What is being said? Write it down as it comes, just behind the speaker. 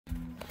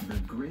The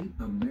Great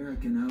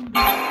American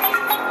Outdoor.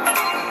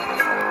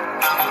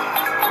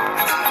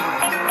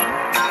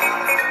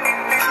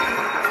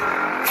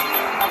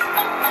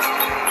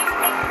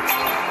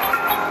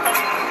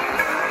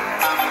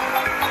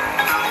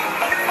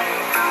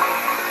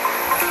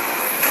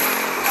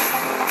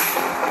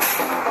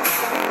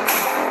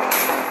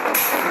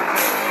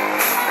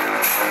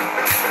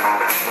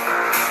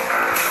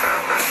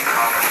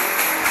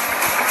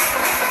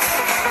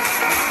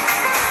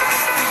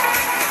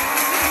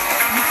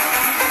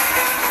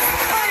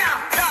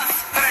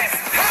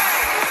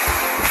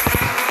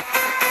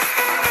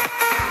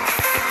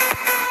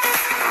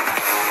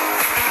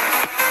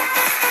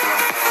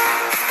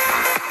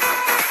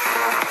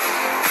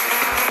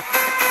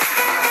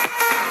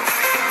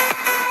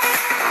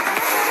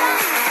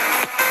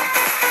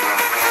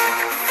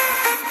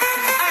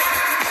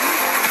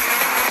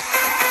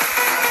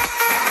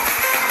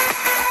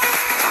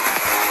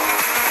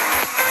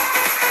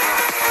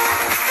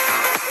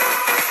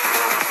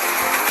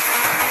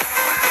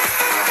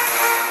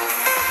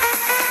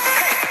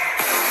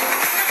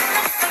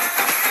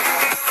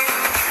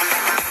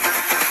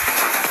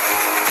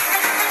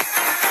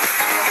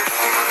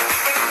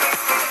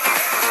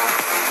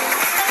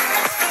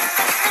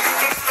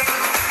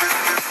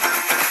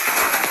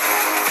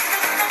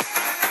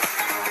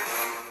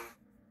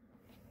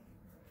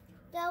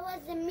 That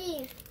wasn't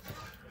me.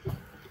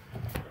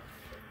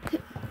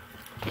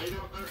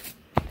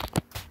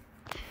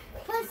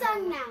 Put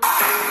song now.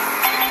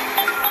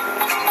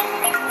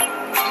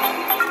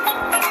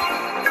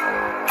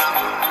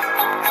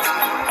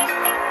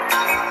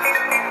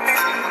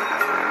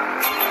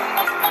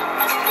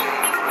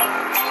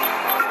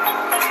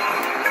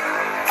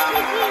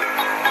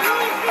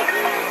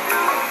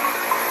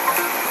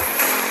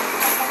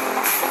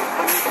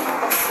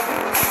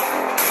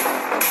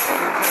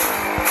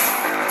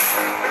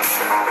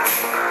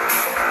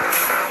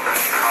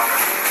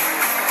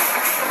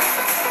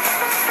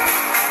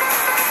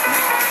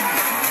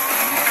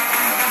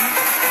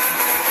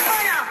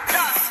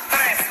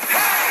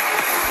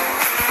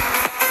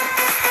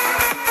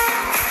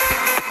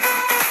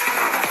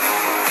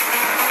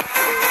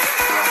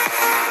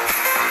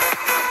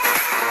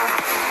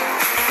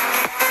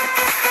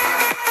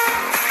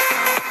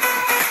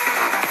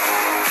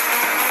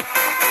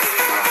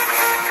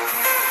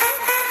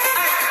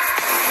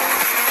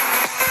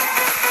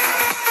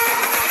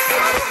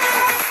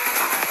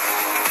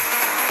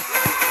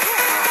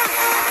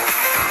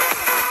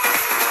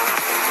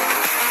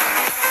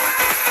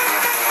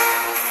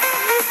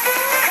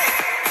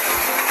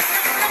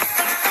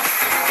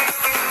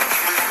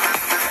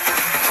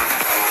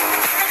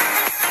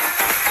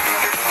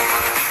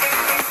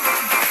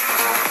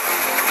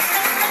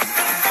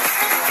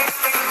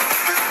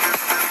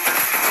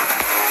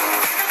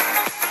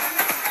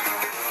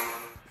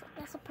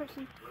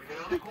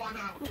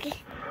 Okay.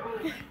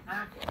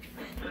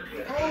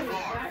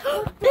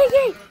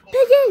 Piggy!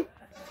 Piggy!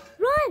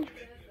 Run!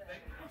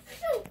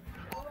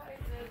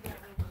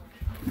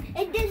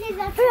 And this is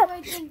actually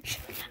working.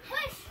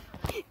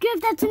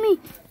 Give that to me.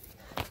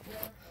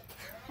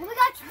 We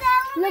got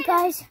you. Look,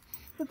 guys,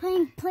 we're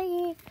playing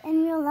Piggy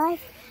in real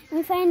life.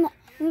 We found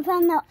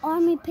the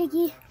army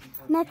Piggy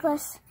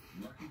necklace.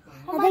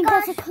 I think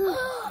that's a clue.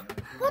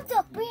 What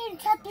the bean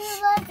cut through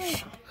your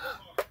legs?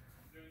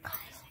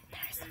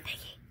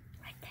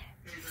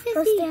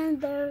 Go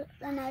stand there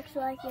and act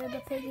like you're the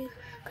piggy,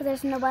 because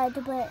there's nobody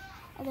to play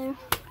other.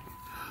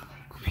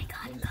 Oh my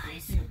god,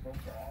 guys.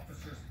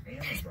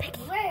 There's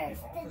Piggy. Where's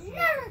the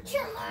little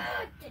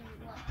chiller?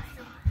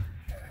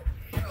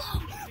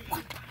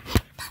 What?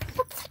 That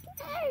looks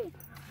like me.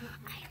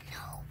 I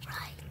know,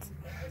 right?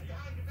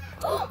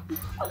 Oh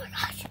my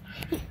gosh.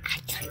 He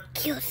actually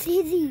killed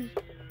Sissy.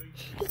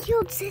 He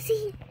killed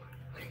Sissy.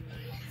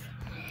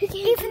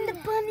 Even the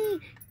bunny.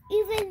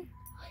 Even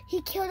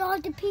he killed all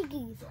the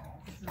piggies.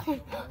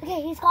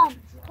 Okay, he's gone.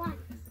 Come on.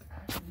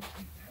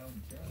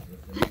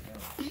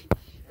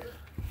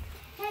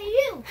 Hey,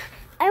 you!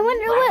 I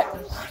wonder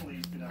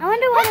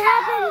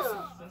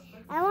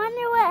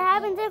what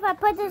happens if I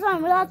put this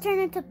on. Will I turn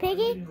into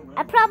Piggy?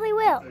 I probably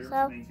will.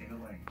 So.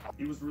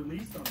 He was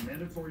released on a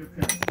mandatory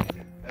appearance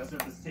ticket. As of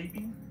this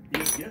taping, he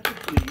has yet to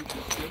plead and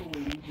is still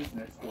awaiting his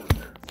next court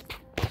appearance.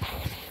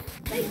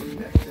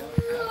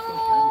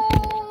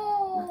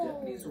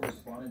 Deputies were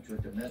responding to a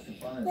domestic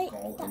violence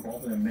call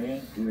involving a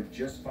man who had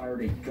just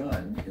fired a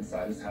gun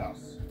inside his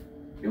house.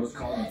 It was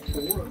calling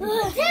 4 of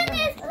the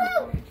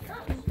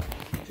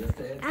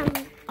I'm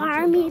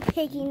Army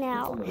Piggy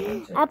now.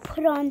 I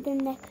put on the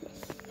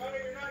necklace.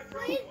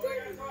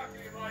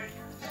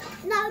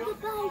 No,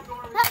 goodbye.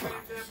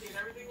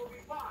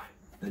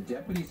 The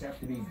deputies have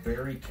to be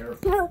very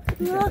careful.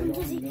 No, I'm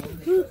dizzy.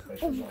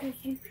 I'm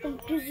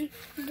dizzy.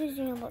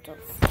 I'm about to.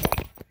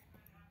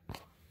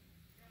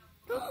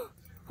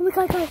 Oh my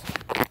god, guys.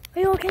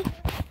 Are you okay?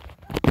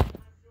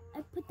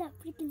 I put that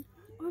freaking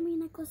army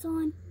necklace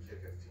on.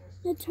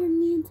 It turned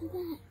me into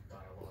that.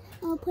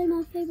 I'll play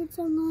my favorite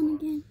song on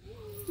again.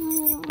 I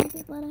don't like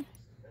it, but I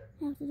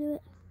have to do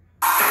it.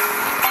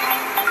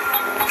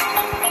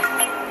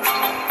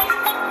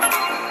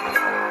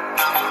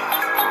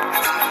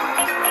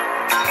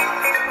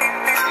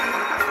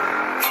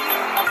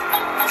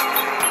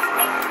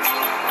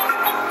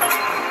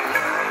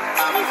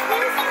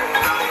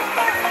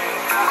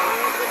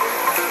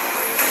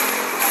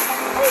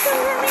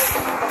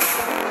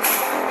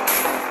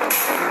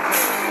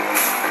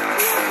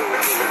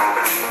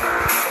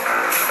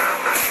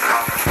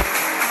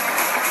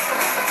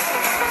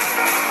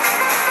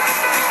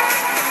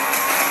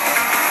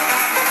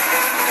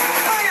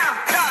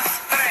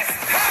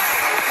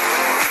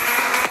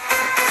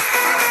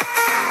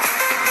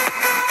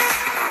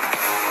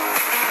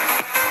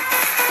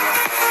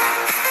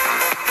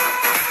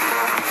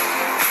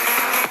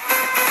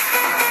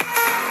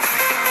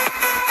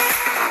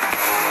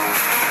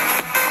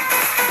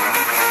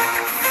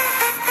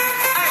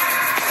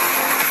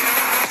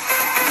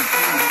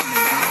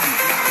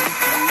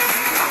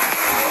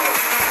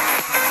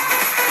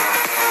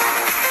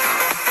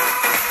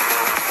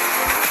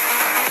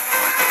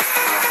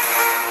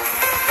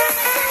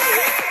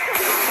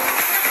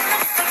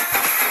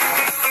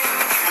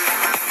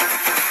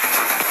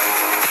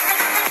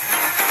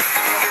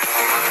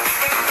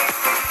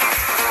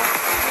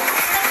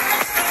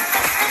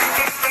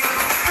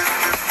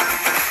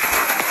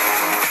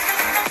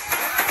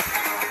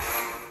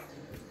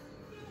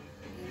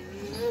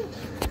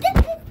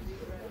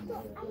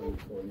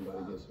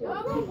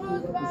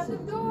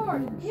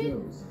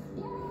 shows.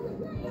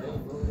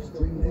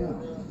 Stream now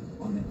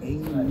on the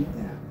AME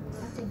app.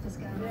 I think this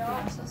guy might be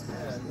our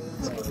suspect.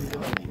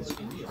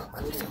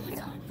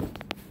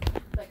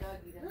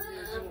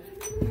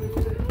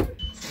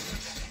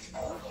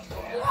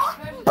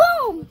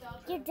 Boom!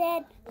 You're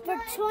dead for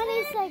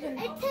 20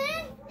 seconds. It's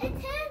 10.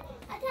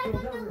 Attack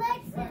on the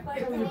legs.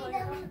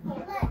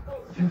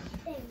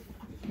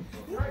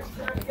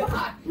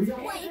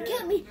 Wait, you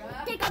killed me.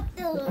 Take up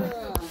the...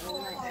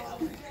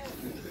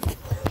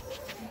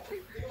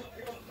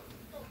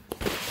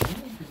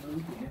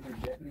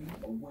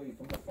 Away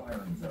from the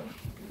firing zone.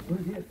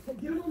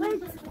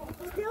 Wait,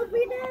 still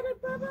be dead,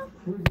 Bubba?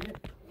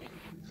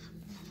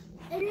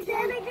 It's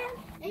 10 again?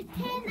 It's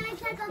 10. I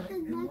check out the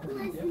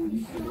necklace and the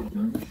show.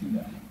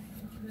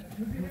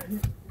 During the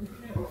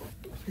shootout.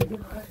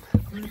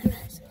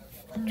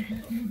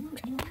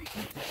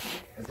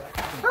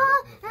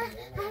 Oh, I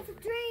have a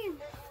dream.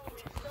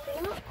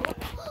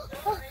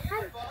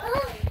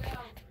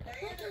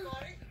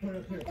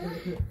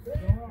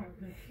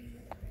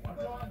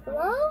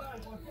 Hello?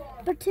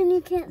 Pretend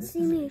you can't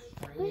see me.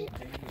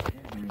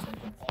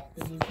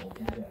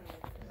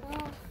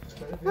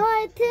 No,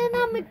 I think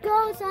I'm a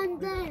ghost. I'm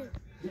dead.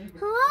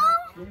 Hello?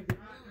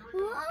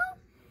 Hello?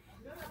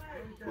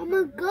 I'm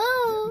a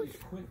ghost.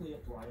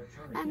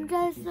 I'm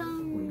just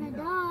I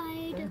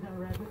died.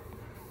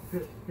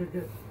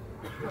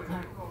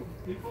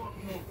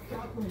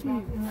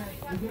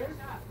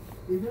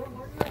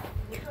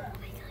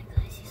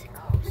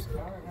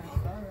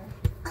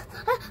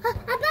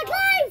 I'm back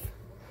live!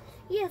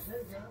 Yes.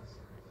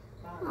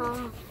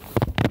 Oh.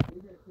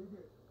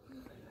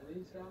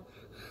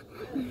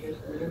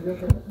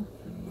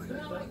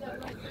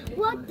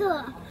 What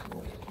the?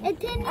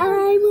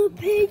 I'm a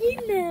piggy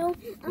now.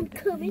 I'm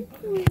coming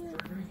for you.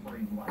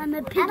 I'm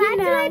a piggy now. I'm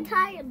actually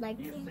tired,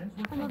 Lexi.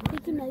 I'm a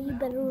piggy now. You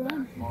better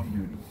run.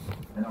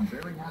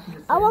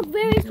 I walk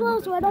very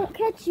slow so I don't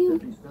catch you.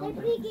 Hey,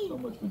 Piggy.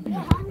 You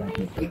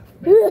hungry?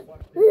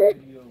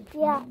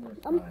 Yeah,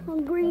 I'm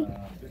hungry.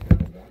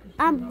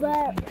 I'm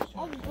very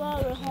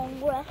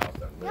hungry.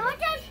 You want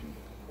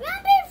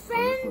to be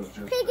friends,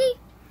 Piggy?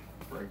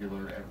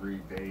 Regular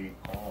everyday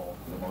call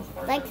for the most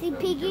part. Lexi,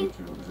 Piggy,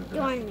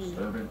 join me.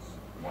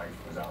 Wife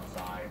was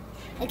outside.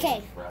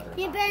 Okay,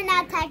 you better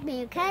not attack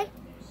me, okay?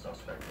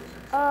 Suspect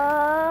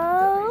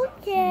was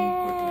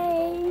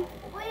Okay.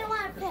 What do you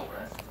want to pick?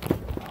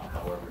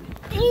 however,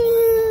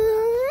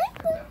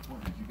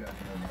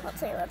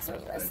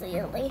 Let's see.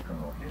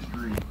 criminal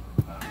history,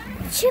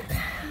 Chip.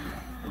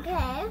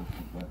 Okay.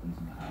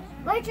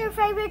 What's your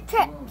favorite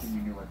chips?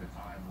 you knew at the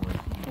time was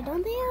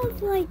Don't they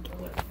have like...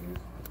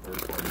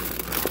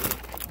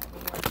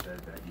 said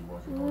that he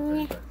wasn't a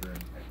veteran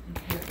at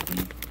PTSD,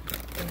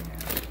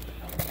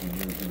 and he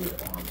knew he was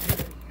armed with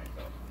a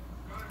handgun.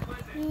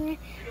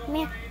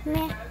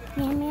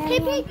 Hey,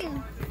 Piggy,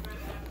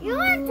 you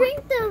want to drink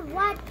the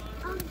what?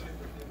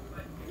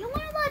 You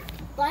want to watch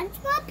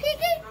SpongeBob,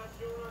 Piggy?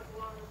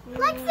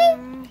 Lexi?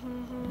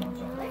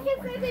 What's your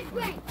favorite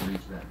drink?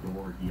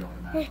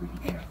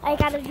 I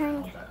got a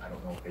drink. I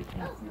don't know if they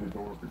came through the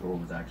door, if the door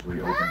was actually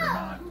open or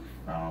not,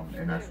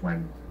 and that's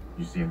when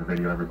you see in the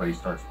video everybody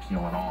starts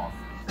peeling off.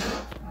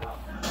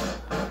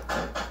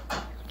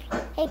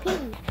 Hey,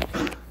 Piggy.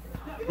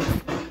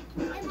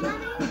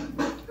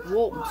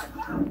 Whoa.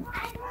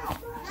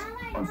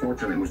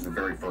 Unfortunately, it was the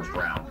very first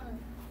round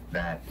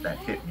that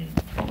hit me.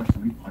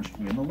 He punched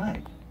me in the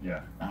leg.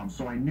 Yeah.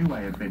 So I knew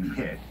I had been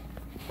hit,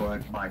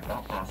 but my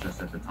thought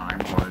process at the time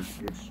was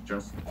it's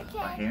just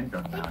a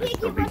handgun now. It's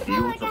no big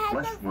deal. It's a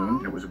flesh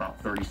wound. It was about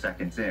 30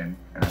 seconds in,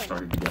 and I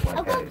started to get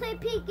lightheaded.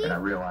 And I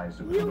realized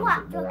it was a little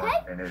bit more,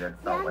 and it had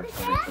felt like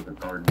somebody took a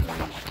garden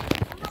hose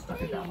and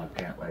stuck it down my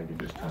pant leg and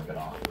just turned it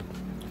off.